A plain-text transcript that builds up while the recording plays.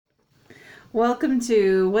Welcome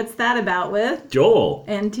to What's That About with Joel.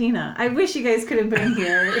 and Tina. I wish you guys could have been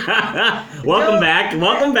here. Welcome back.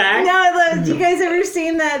 No, you guys ever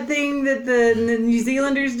seen that thing that the New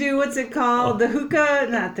Zealanders do? What's it called? The hookah?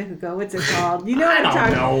 Not the hookah. What's it called? You know what I'm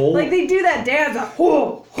talking about? Like they do that dance,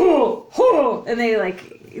 and they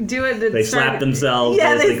like do it. They slap themselves.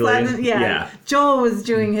 Yeah, basically. they slap them. Yeah. Joel was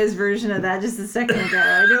doing his version of that just a second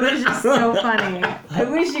ago. It was just so funny. I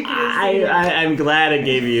wish you could have seen it. I'm glad it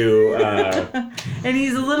gave you. And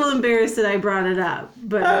he's a little embarrassed that I brought it up.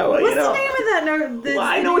 But what's the name of that?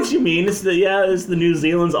 I know what you mean. It's the New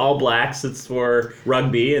Zealand's All Blacks. It's for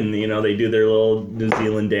rugby, and they do their little New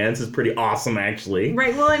Zealand dance. It's pretty awesome, actually.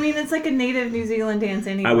 Right. Well, I mean, it's like a native New Zealand dance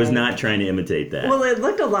anyway. I was not trying to imitate that. Well, it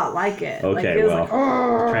looked a lot like it. Okay, like, it was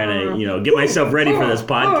trying to get myself ready for this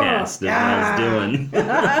podcast. Is what I was doing.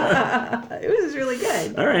 It was really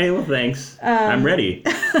good. All right. Well, thanks. I'm ready.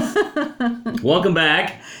 Welcome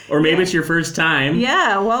back. Or maybe it's your first time.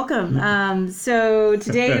 Yeah, welcome. So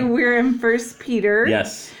today we're in 1 Peter.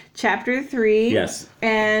 Yes. Chapter 3. Yes.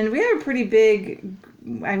 And we have a pretty big,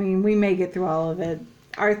 we may get through all of it.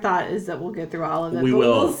 Our thought is that we'll get through all of it. We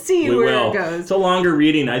will. We'll see where it goes. It's a longer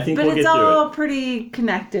reading. I think we'll get through it. But it's all pretty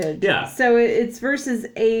connected. Yeah. So it's verses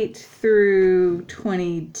 8 through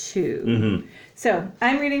 22. Mm-hmm. So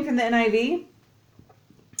I'm reading from the NIV.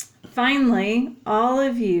 Finally, all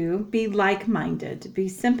of you be like-minded, be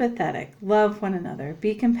sympathetic, love one another,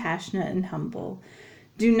 be compassionate and humble.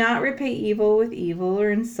 Do not repay evil with evil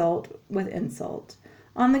or insult with insult.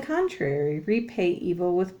 On the contrary, repay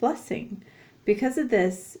evil with blessing. Because of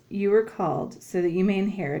this, you were called so that you may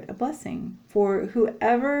inherit a blessing. For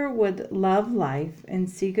whoever would love life and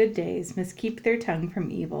see good days must keep their tongue from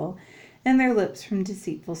evil and their lips from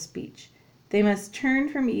deceitful speech. They must turn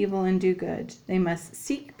from evil and do good. They must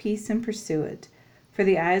seek peace and pursue it. For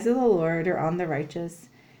the eyes of the Lord are on the righteous,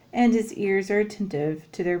 and his ears are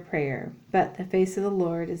attentive to their prayer. But the face of the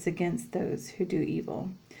Lord is against those who do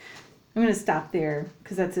evil. I'm going to stop there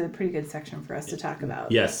because that's a pretty good section for us to talk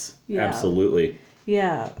about. Yes, yeah. Absolutely.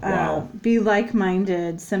 Yeah. Wow. Be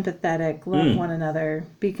like-minded, sympathetic, love one another,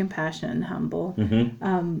 be compassionate and humble.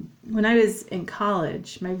 Mm-hmm. When I was in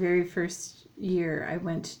college, my very first year, I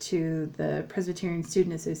went to the Presbyterian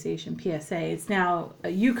Student Association, PSA. It's now a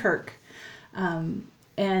UKirk.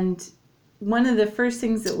 And one of the first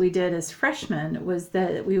things that we did as freshmen was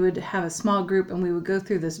that we would have a small group and we would go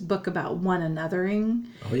through this book about one anothering.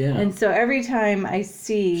 Oh, yeah. And so every time I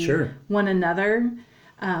see one another,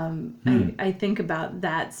 I think about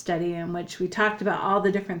that study in which we talked about all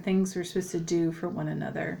the different things we're supposed to do for one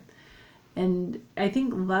another. And I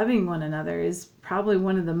think loving one another is probably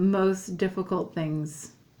one of the most difficult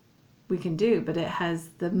things we can do, but it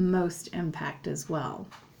has the most impact as well.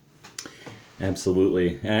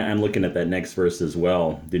 Absolutely. I'm looking at that next verse as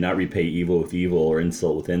well. Do not repay evil with evil or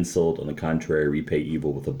insult with insult. On the contrary, repay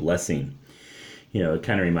evil with a blessing. It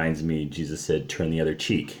kind of reminds me, Jesus said, turn the other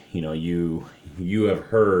cheek. You have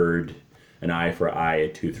heard an eye for an eye, a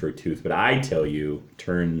tooth for a tooth, but I tell you,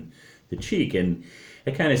 turn the cheek. And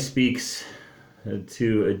it kind of speaks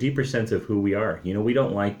to a deeper sense of who we are. We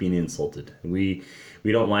don't like being insulted. We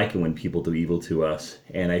don't like it when people do evil to us.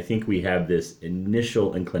 And I think we have this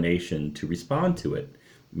initial inclination to respond to it,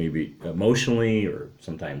 maybe emotionally or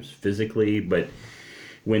sometimes physically. But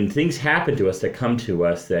when things happen to us that come to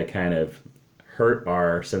us that kind of hurt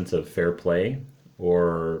our sense of fair play,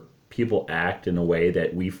 or people act in a way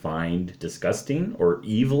that we find disgusting or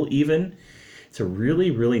evil even, it's a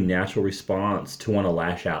really, really natural response to want to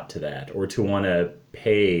lash out to that or to want to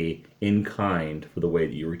pay in kind for the way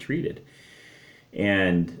that you were treated.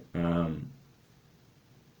 And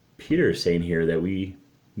Peter is saying here that we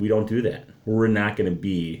don't do that. We're not going to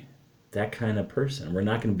be that kind of person. We're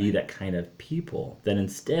not going to be that kind of people. That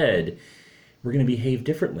instead, we're going to behave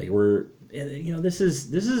differently. This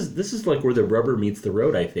is like where the rubber meets the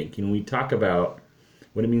road, I think. We talk about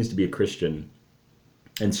what it means to be a Christian,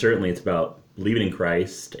 and certainly it's about believing in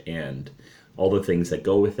Christ and all the things that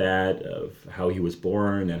go with that, of how he was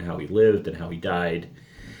born and how he lived and how he died.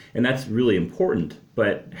 And that's really important.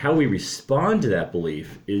 But how we respond to that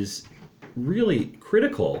belief is really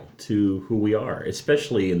critical to who we are,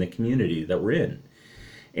 especially in the community that we're in.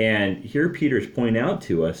 And here Peter's pointing out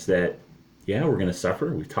to us that, we're going to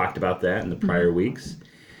suffer. We've talked about that in the prior weeks.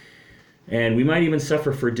 And we might even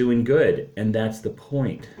suffer for doing good. And that's the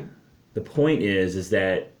point. The point is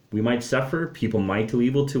that we might suffer. People might do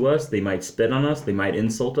evil to us. They might spit on us. They might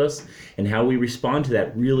insult us. And how we respond to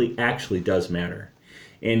that really actually does matter.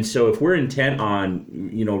 And so if we're intent on,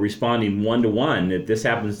 responding one-to-one, if this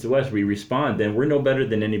happens to us, we respond, then we're no better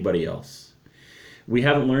than anybody else. we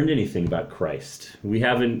haven't learned anything about Christ. We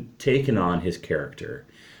haven't taken on his character.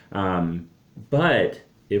 But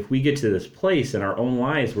if we get to this place in our own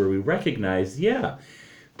lives where we recognize, yeah,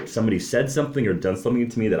 somebody said something or done something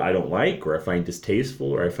to me that I don't like, or I find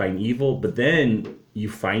distasteful, or I find evil, but then you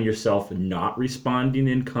find yourself not responding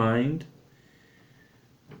in kind,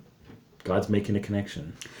 God's making a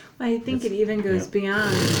connection. I think it even goes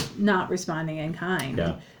beyond not responding in kind.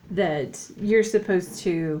 Yeah. That you're supposed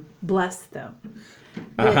to bless them.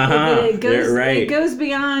 Right. It goes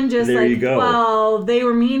beyond just There you like, go. well, they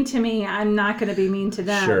were mean to me, I'm not going to be mean to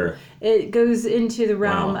them. Sure. It goes into the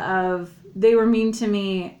realm Wow. of, they were mean to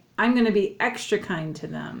me, I'm going to be extra kind to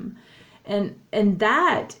them. And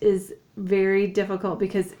that is very difficult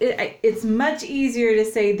because it's much easier to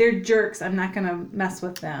say they're jerks, I'm not going to mess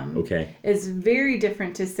with them. Okay. It's very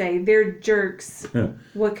different to say they're jerks.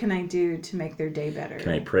 What can I do to make their day better?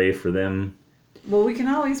 Can I pray for them? Well, we can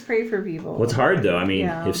always pray for people. Well, it's hard though. I mean,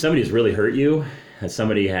 if somebody's really hurt you, if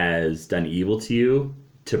somebody has done evil to you,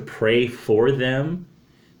 to pray for them,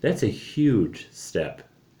 that's a huge step.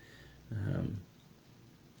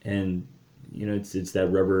 And you know, it's that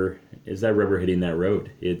rubber hitting that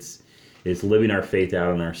road. It's living our faith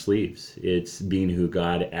out on our sleeves. It's being who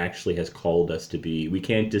God actually has called us to be. We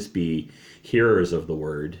can't just be hearers of the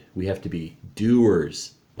word. We have to be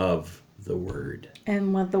doers of the word.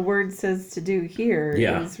 And what the word says to do here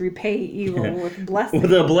is repay evil with blessing.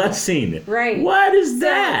 With a blessing. Right. What is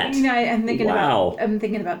that? You know, I'm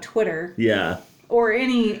thinking about Twitter. Yeah. Or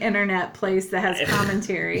any internet place that has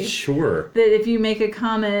commentary. Sure. That if you make a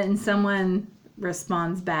comment and someone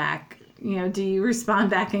responds back, you know, do you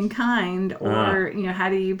respond back in kind, or you know, how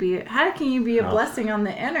can you be a blessing on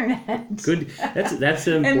the internet? Good. That's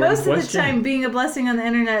an important and most question. of the time, being a blessing on the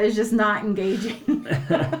internet is just not engaging.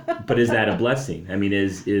 But is that a blessing? I mean,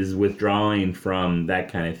 is withdrawing from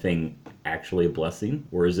that kind of thing actually a blessing,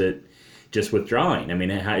 or is it just withdrawing? I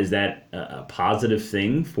mean, is that a positive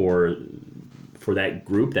thing for that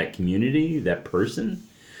group, that community, that person?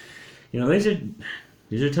 You know, these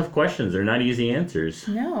are tough questions. They're not easy answers.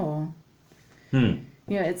 No. You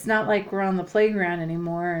know, it's not like we're on the playground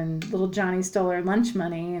anymore and little Johnny stole our lunch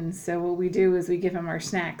money, and so what we do is we give him our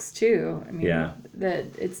snacks too. I mean, that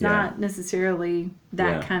it's not necessarily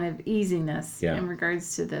that kind of easiness in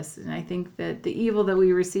regards to this. And I think that the evil that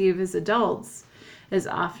we receive as adults is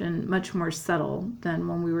often much more subtle than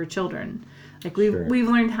when we were children. Like we've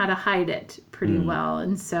learned how to hide it pretty well,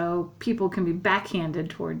 and so people can be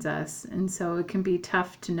backhanded towards us, and so it can be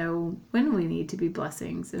tough to know when we need to be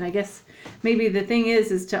blessings. And I guess maybe the thing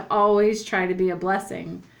is to always try to be a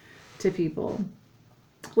blessing to people,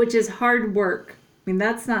 which is hard work. I mean,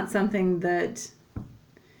 that's not something that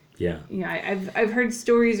you know, I've heard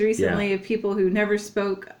stories recently of people who never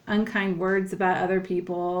spoke unkind words about other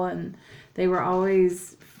people, and they were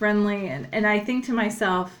always friendly, and I think to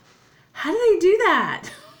myself, how do they do that?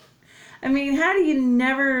 I mean, how do you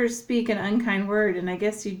never speak an unkind word? And I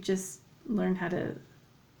guess you just learn how to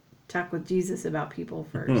talk with Jesus about people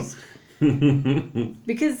first.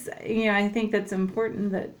 Because, you know, I think that's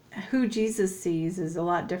important, that who Jesus sees is a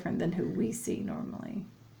lot different than who we see normally.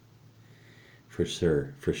 For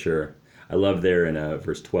sure, for sure. I love there in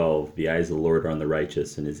verse 12, the eyes of the Lord are on the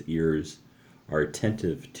righteous, and his ears are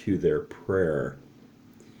attentive to their prayer.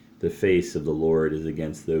 The face of the Lord is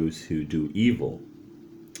against those who do evil.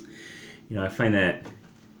 You know, I find that,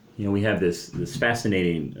 you know, we have this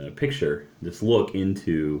fascinating picture, this look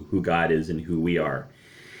into who God is and who we are.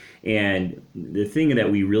 And the thing that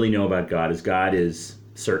we really know about God is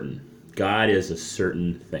certain. God is a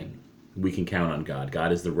certain thing. We can count on God.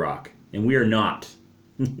 God is the rock. And we are not.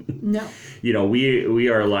 No. You know, we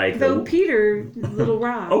are like... Though Peter, little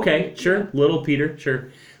rock. Okay, sure. Little Peter,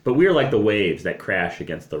 sure. But we are like the waves that crash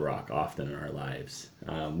against the rock often in our lives.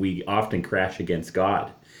 We often crash against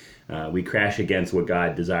God. We crash against what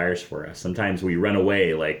God desires for us. Sometimes we run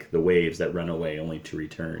away like the waves that run away only to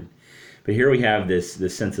return. But here we have this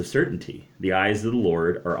sense of certainty. The eyes of the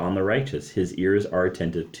Lord are on the righteous. His ears are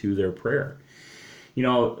attentive to their prayer. You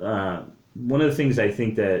know, one of the things I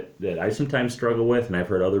think that I sometimes struggle with, and I've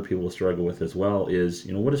heard other people struggle with as well, is,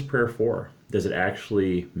 you know, what is prayer for? Does it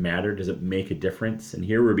actually matter? Does it make a difference? And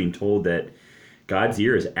here we're being told that God's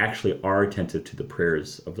ears actually are attentive to the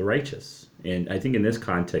prayers of the righteous. And I think in this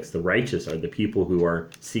context, the righteous are the people who are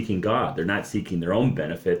seeking God. They're not seeking their own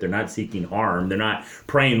benefit. They're not seeking harm. They're not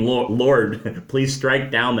praying, Lord, please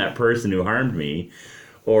strike down that person who harmed me.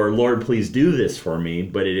 Or, Lord, please do this for me.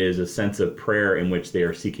 But it is a sense of prayer in which they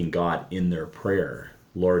are seeking God in their prayer.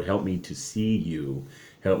 Lord, help me to see you.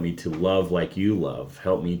 Help me to love like you love.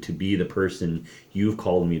 Help me to be the person you've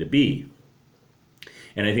called me to be.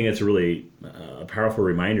 And I think that's a really a powerful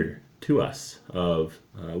reminder to us of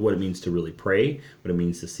what it means to really pray, what it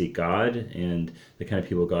means to seek God, and the kind of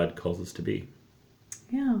people God calls us to be.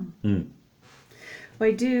 Yeah. Well,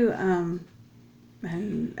 I do.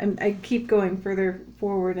 And I keep going further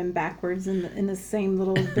forward and backwards in the same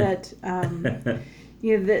little bit. The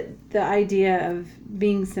idea of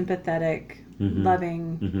being sympathetic,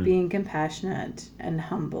 loving, being compassionate, and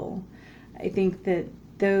humble. I think that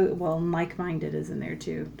like-minded is in there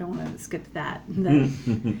too. Don't want to skip that.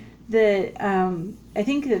 I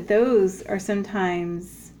think that those are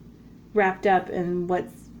sometimes wrapped up in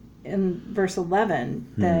what's in verse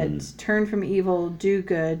 11, that turn from evil, do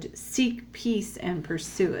good, seek peace, and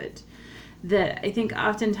pursue it. That I think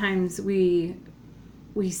oftentimes we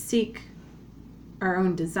seek our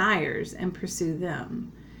own desires and pursue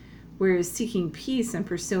them, whereas seeking peace and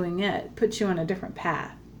pursuing it puts you on a different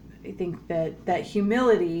path. I think that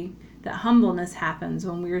humility, that humbleness happens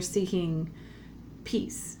when we're seeking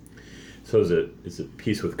peace. So is it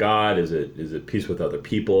peace with God? Is it peace with other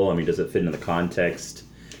people? I mean, does it fit in the context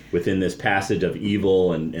within this passage of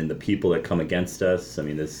evil and the people that come against us? I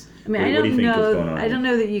mean, what do you think is going on? I don't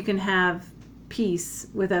know that you can have peace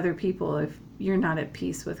with other people if you're not at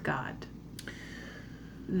peace with God.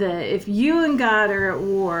 If you and God are at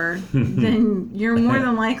war, then you're more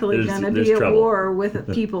than likely going to be at war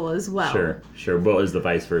with people as well. Sure. But is the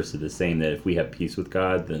vice versa the same, that if we have peace with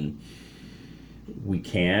God, then we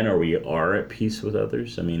can or we are at peace with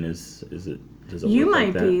others? I mean, does it you look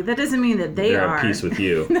might like be. That doesn't mean that they're at peace with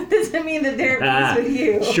you. That doesn't mean that they're at peace with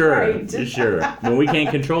you. Sure, right? Sure. Well, we can't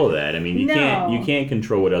control that. I mean, you can't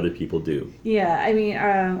control what other people do. Yeah, I mean,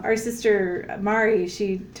 our sister Mari,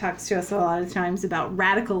 she talks to us a lot of times about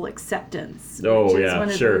radical acceptance. Which is one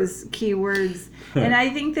of those key words. And I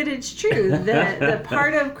think that it's true that the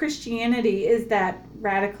part of Christianity is that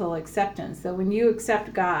radical acceptance. That when you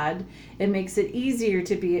accept God, it makes it easier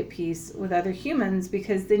to be at peace with other humans,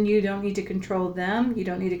 because then you don't need to control them. You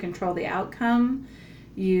don't need to control the outcome.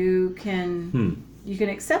 You can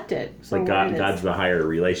accept it. It's like God's the higher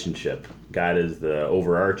relationship. God is the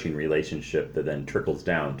overarching relationship that then trickles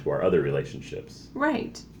down to our other relationships.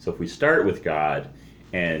 Right. So if we start with God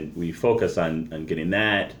and we focus on getting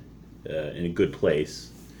that in a good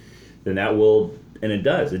place, then that will, and it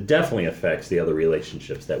does, it definitely affects the other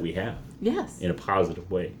relationships that we have. Yes. In a positive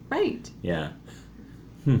way. Right. Yeah.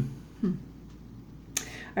 All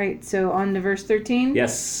right, so on to verse 13.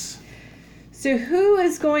 Yes. So who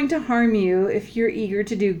is going to harm you if you're eager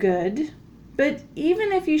to do good? But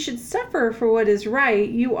even if you should suffer for what is right,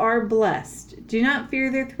 you are blessed. Do not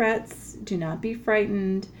fear their threats. Do not be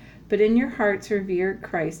frightened. But in your hearts revere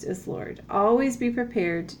Christ as Lord. Always be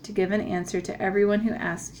prepared to give an answer to everyone who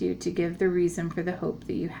asks you to give the reason for the hope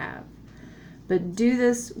that you have. But do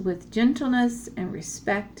this with gentleness and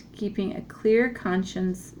respect, keeping a clear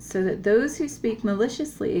conscience, so that those who speak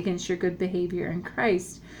maliciously against your good behavior in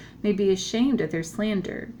Christ may be ashamed of their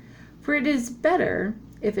slander. For it is better,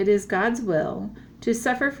 if it is God's will, to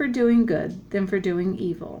suffer for doing good than for doing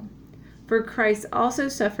evil. For Christ also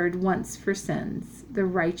suffered once for sins, the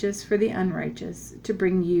righteous for the unrighteous, to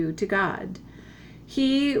bring you to God.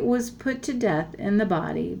 He was put to death in the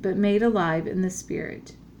body, but made alive in the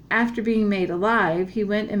spirit. After being made alive, he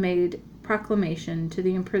went and made proclamation to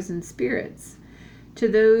the imprisoned spirits, to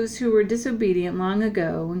those who were disobedient long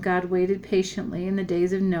ago, when God waited patiently in the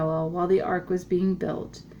days of Noah while the ark was being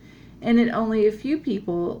built. And it only a few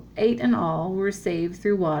people, 8 in all, were saved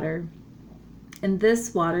through water. And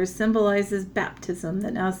this water symbolizes baptism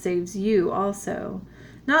that now saves you also,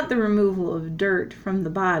 not the removal of dirt from the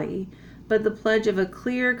body, but the pledge of a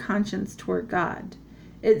clear conscience toward God.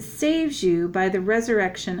 It saves you by the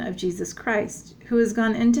resurrection of Jesus Christ, who has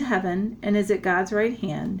gone into heaven and is at God's right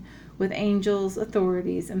hand, with angels,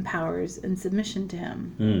 authorities, and powers in submission to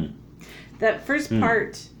him. That first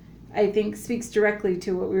part, I think, speaks directly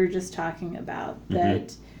to what we were just talking about,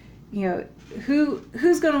 that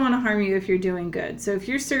who's going to want to harm you if you're doing good? So if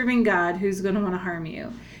you're serving God, who's going to want to harm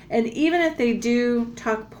you? And even if they do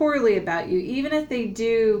talk poorly about you, even if they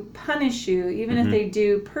do punish you, even if they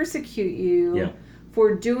do persecute you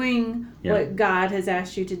for doing what God has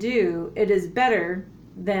asked you to do, it is better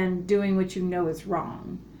than doing what you know is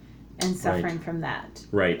wrong and suffering from that.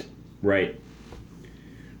 Right.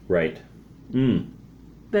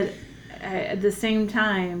 But at the same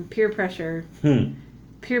time, peer pressure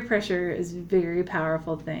is a very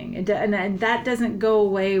powerful thing. And that doesn't go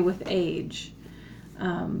away with age.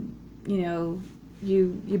 You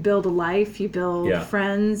build a life, you build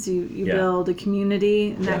friends, you build a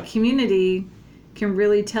community, and that community can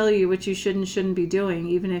really tell you what you should and shouldn't be doing,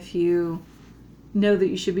 even if you know that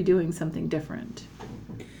you should be doing something different.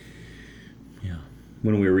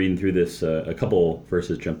 when we were reading through this, a couple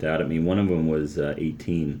verses jumped out at me. One of them was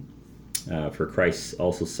 18. For Christ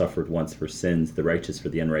also suffered once for sins, the righteous for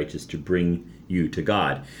the unrighteous, to bring you to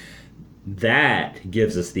God. That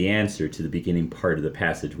gives us the answer to the beginning part of the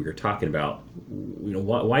passage we were talking about.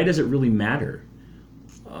 Why does it really matter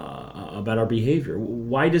about our behavior?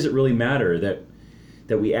 Why does it really matter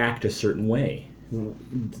that we act a certain way?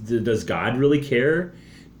 Does God really care?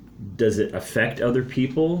 Does it affect other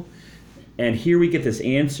people? And here we get this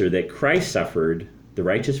answer that Christ suffered, the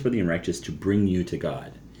righteous for the unrighteous, to bring you to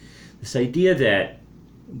God. This idea that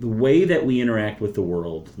the way that we interact with the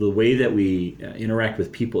world, the way that we interact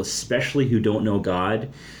with people, especially who don't know God,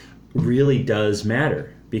 really does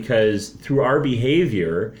matter. Because through our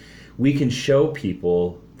behavior, we can show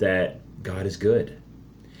people that God is good.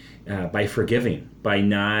 By forgiving, by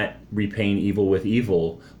not repaying evil with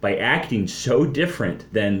evil, by acting so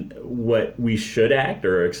different than what we should act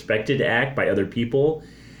or are expected to act by other people,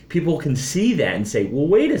 people can see that and say, well,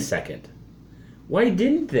 wait a second. Why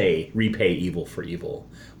didn't they repay evil for evil?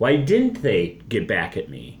 Why didn't they get back at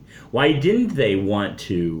me? Why didn't they want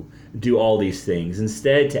to do all these things?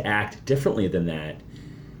 Instead, to act differently than that,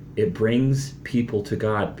 it brings people to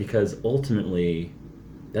God, because ultimately,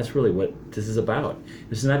 that's really what this is about.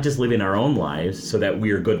 This is not just living our own lives so that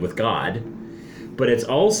we are good with God, but it's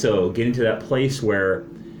also getting to that place where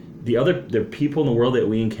the people in the world that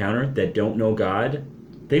we encounter that don't know God,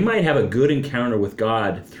 they might have a good encounter with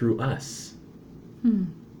God through us.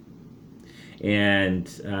 And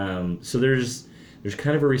so there's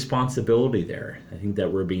kind of a responsibility there, I think,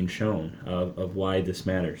 that we're being shown of why this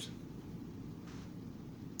matters.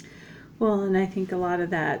 Well, and I think a lot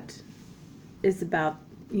of that is about,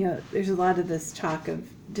 there's a lot of this talk of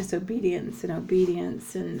disobedience and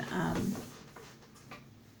obedience, and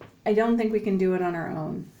I don't think we can do it on our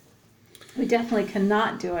own. We definitely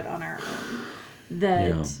cannot do it on our own.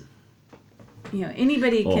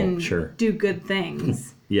 Anybody can do good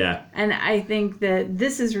things. Yeah. And I think that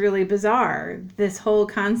this is really bizarre. This whole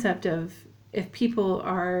concept of, if people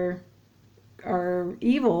are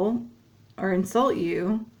evil or insult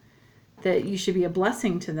you, that you should be a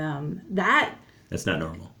blessing to them. That's not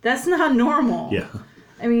normal. That's not normal. Yeah.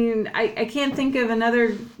 I mean, I can't think of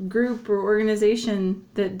another group or organization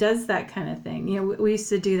that does that kind of thing. We used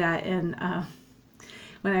to do that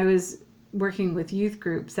when I was working with youth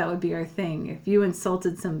groups. That would be our thing. If you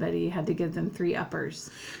insulted somebody, you had to give them 3 uppers.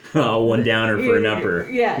 Oh, 1 downer for an upper.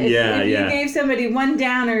 Yeah. If you gave somebody 1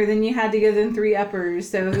 downer, then you had to give them 3 uppers.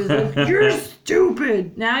 So it was like, you're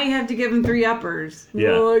stupid. Now you have to give them 3 uppers.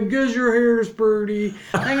 Yeah. Well, I guess your hair's pretty.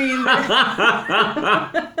 I mean,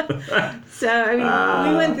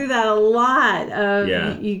 we went through that a lot of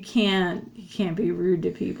you can't be rude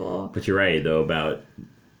to people. But you're right, though, about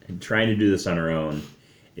trying to do this on our own.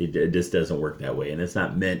 It just doesn't work that way, and it's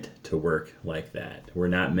not meant to work like that. We're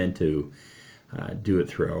not meant to do it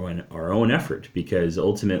through our own effort, because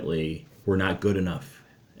ultimately we're not good enough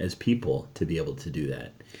as people to be able to do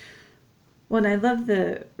that. Well, and I love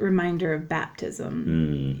the reminder of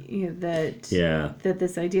baptism. That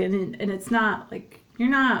this idea, and it's not like you're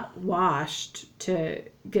not washed to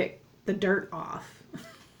get the dirt off.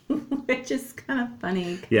 Which is kind of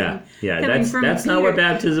funny. That's not what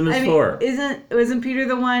baptism is for. Wasn't Peter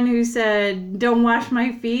the one who said, "Don't wash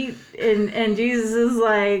my feet"? And Jesus is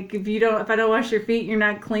like, "If I don't wash your feet, you're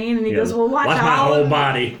not clean." And he goes, "Well, wash my whole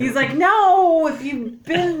body." He's like, "No, you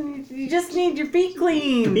just need your feet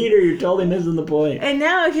clean." Peter, you're totally missing the point. And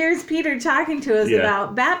now here's Peter talking to us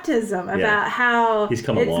about baptism, about how he's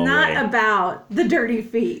come a long way. It's not about the dirty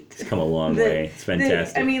feet. It's come a long way. It's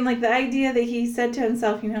fantastic. The idea that he said to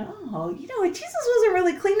himself, Jesus wasn't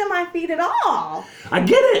really cleaning my feet at all. I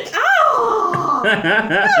get it. Oh,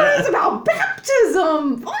 it's about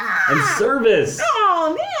baptism and service.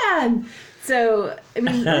 Oh man. So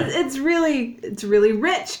it's really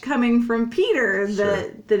rich coming from Peter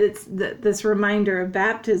that it's this reminder of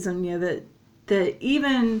baptism. That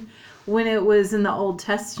even when it was in the Old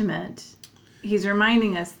Testament, he's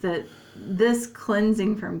reminding us that this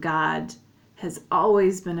cleansing from God has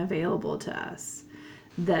always been available to us.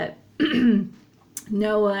 That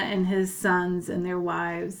Noah and his sons and their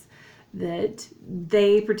wives, that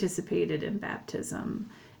they participated in baptism,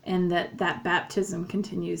 and that baptism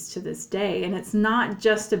continues to this day. And it's not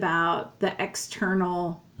just about the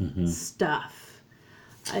external stuff.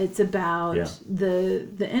 It's about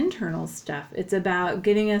the internal stuff. It's about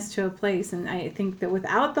getting us to a place. And I think that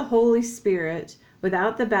without the Holy Spirit,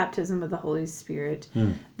 without the baptism of the Holy Spirit,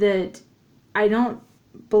 that I don't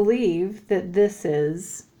believe that this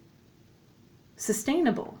is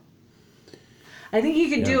sustainable. I think you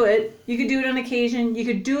could do it. You could do it on occasion. You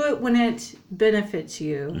could do it when it benefits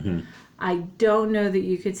you. Mm-hmm. I don't know that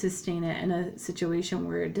you could sustain it in a situation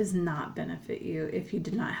where it does not benefit you if you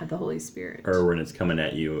did not have the Holy Spirit. Or when it's coming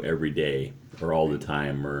at you every day or all the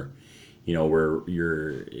time, or where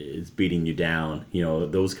it's beating you down.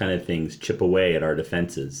 Those kind of things chip away at our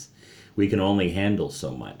defenses. We can only handle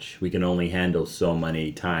so much. We can only handle so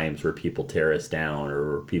many times where people tear us down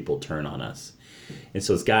or where people turn on us. And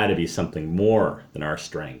so it's got to be something more than our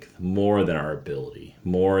strength, more than our ability,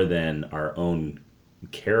 more than our own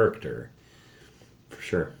character, for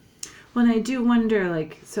sure. Well, and I do wonder,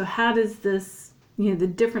 so how does this, the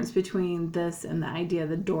difference between this and the idea of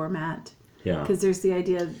the doormat? Yeah. Because there's the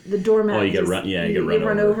idea of the doormat. Oh, you get run. Yeah, you get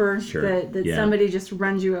run over. Sure. That somebody just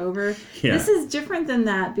runs you over. Yeah. This is different than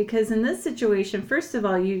that, because in this situation, first of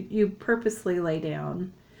all, you purposely lay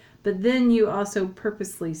down, but then you also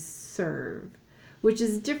purposely serve, which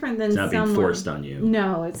is different than it's not being forced on you.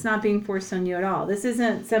 No, it's not being forced on you at all. This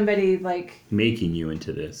isn't somebody making you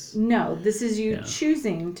into this. No, this is you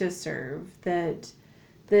choosing to serve. That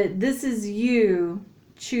this is you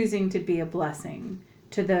choosing to be a blessing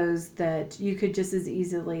to those that you could just as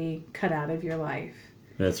easily cut out of your life.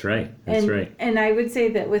 That's right. That's right. And I would say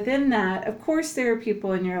that within that, of course, there are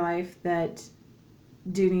people in your life that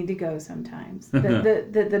do need to go sometimes.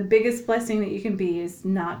 The biggest blessing that you can be is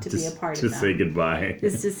not to be a part of them. To say goodbye.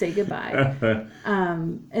 Is to say goodbye.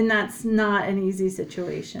 And that's not an easy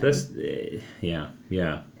situation. That's, yeah.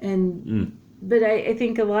 And but I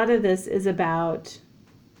think a lot of this is about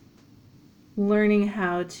learning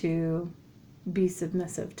how to be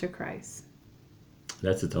submissive to Christ.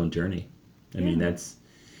 That's its own journey. I mean, that's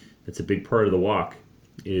a big part of the walk,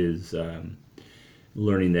 is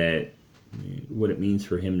learning that what it means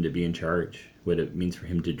for him to be in charge, what it means for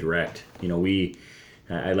him to direct.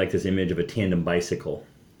 I like this image of a tandem bicycle.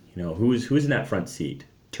 Who's in that front seat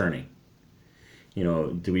turning?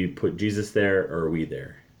 Do we put Jesus there, or are we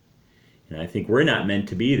there? And I think we're not meant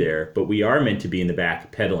to be there, but we are meant to be in the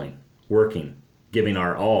back pedaling, working, giving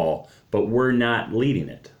our all, but we're not leading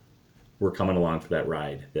it. We're coming along for that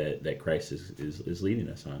ride that Christ is leading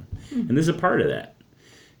us on. Mm-hmm. And this is a part of that.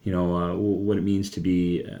 What it means to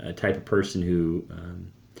be a type of person who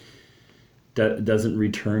doesn't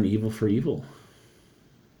return evil for evil,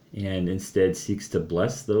 and instead seeks to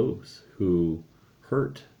bless those who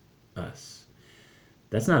hurt us.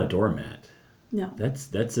 That's not a doormat. No.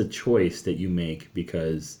 That's a choice that you make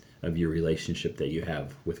because of your relationship that you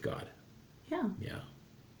have with God. Yeah. Yeah.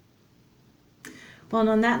 Well, and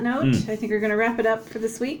on that note, I think we're going to wrap it up for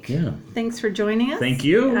this week. Yeah. Thanks for joining us. Thank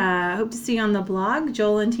you. Hope to see you on the blog,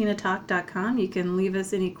 joelandtinatalk.com. You can leave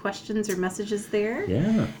us any questions or messages there.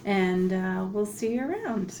 Yeah. And we'll see you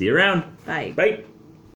around. See you around. Bye. Bye.